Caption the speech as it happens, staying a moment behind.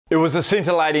It was a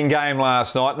scintillating game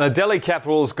last night, and the Delhi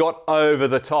Capitals got over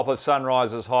the top of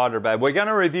Sunrisers Hyderabad. We're going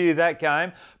to review that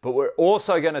game, but we're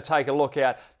also going to take a look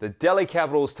at the Delhi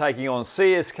Capitals taking on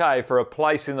CSK for a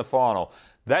place in the final.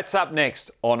 That's up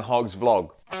next on Hoggs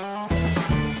Vlog.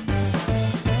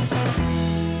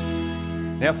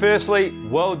 Now firstly,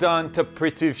 well done to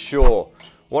Prithvi Shaw.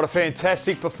 What a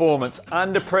fantastic performance.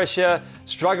 Under pressure,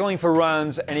 struggling for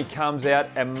runs, and he comes out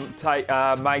and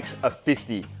makes a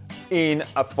 50 in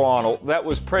a final. That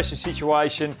was pressure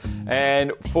situation,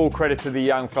 and full credit to the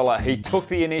young fella. He took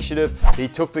the initiative, he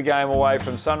took the game away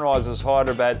from Sunrisers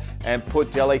Hyderabad and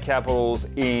put Delhi Capitals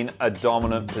in a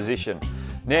dominant position.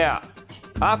 Now,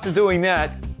 after doing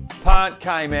that, Pant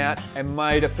came out and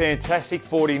made a fantastic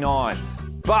 49.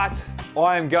 But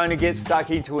I am going to get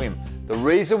stuck into him. The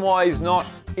reason why he's not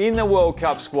in the World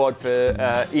Cup squad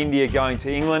for India going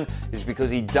to England is because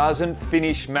he doesn't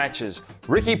finish matches.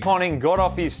 Ricky Ponting got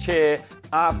off his chair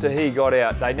after he got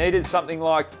out. They needed something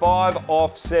like 5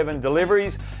 off 7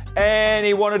 deliveries, and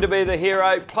he wanted to be the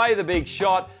hero, play the big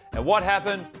shot, and what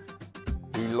happened?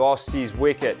 He lost his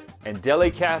wicket, and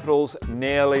Delhi Capitals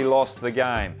nearly lost the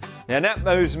game. Now that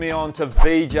moves me on to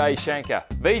Vijay Shankar.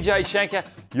 Vijay Shankar,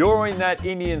 you're in that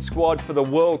Indian squad for the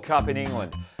World Cup in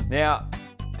England. Now,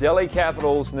 Delhi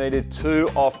Capitals needed 2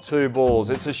 off 2 balls.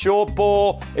 It's a short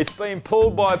ball, it's been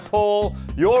pulled by Paul,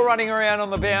 you're running around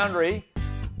on the boundary,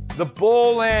 the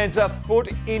ball lands a foot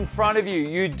in front of you,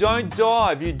 you don't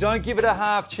dive, you don't give it a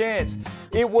half chance.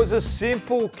 It was a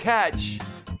simple catch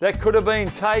that could have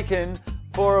been taken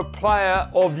for a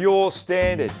player of your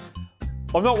standard.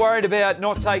 I'm not worried about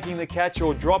not taking the catch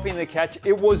or dropping the catch,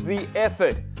 it was the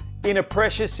effort in a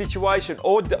pressure situation,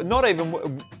 or not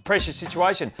even pressure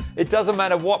situation. It doesn't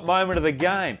matter what moment of the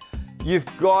game. You've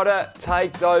got to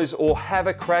take those or have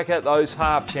a crack at those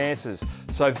half chances.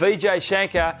 So Vijay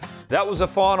Shankar, that was a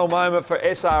final moment for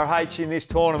SRH in this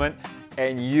tournament,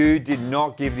 and you did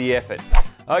not give the effort.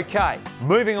 Okay,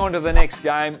 moving on to the next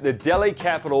game, the Delhi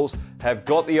Capitals have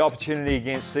got the opportunity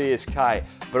against CSK,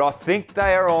 but I think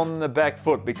they are on the back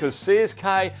foot because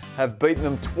CSK have beaten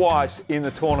them twice in the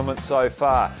tournament so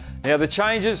far. Now the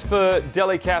changes for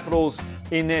Delhi Capitals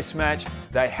in this match,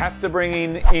 they have to bring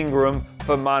in Ingram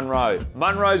for Munro.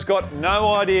 Munro's got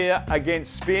no idea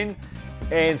against spin,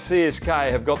 and CSK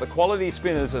have got the quality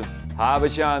spinners of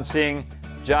Harbhajan Singh,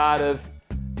 Jadeja,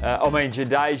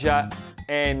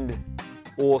 and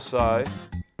also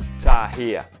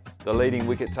Tahir, the leading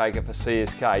wicket taker for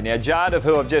CSK. Now Jadav,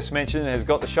 who I've just mentioned, has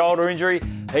got the shoulder injury.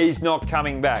 He's not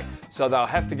coming back. So they'll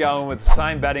have to go in with the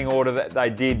same batting order that they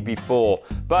did before.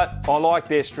 But I like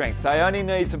their strength. They only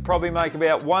need to probably make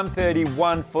about 130,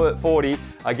 140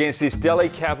 against this Delhi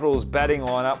Capitals batting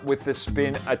lineup with the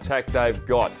spin attack they've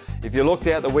got. If you looked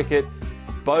out the wicket,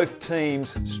 both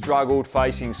teams struggled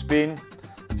facing spin.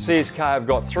 CSK have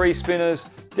got 3 spinners,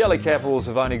 Delhi Capitals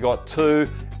have only got 2,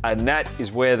 and that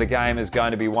is where the game is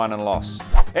going to be won and lost.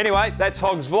 Anyway, that's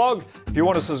Hoggs Vlog. If you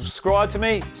want to subscribe to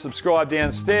me, subscribe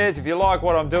downstairs. If you like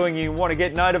what I'm doing and you want to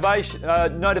get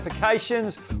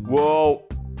notifications, well,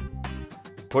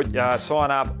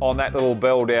 sign up on that little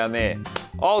bell down there.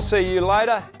 I'll see you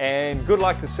later, and good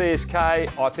luck to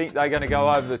CSK. I think they're going to go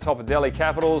over the top of Delhi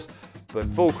Capitals, but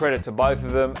full credit to both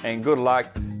of them, and good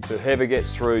luck to whoever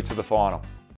gets through to the final.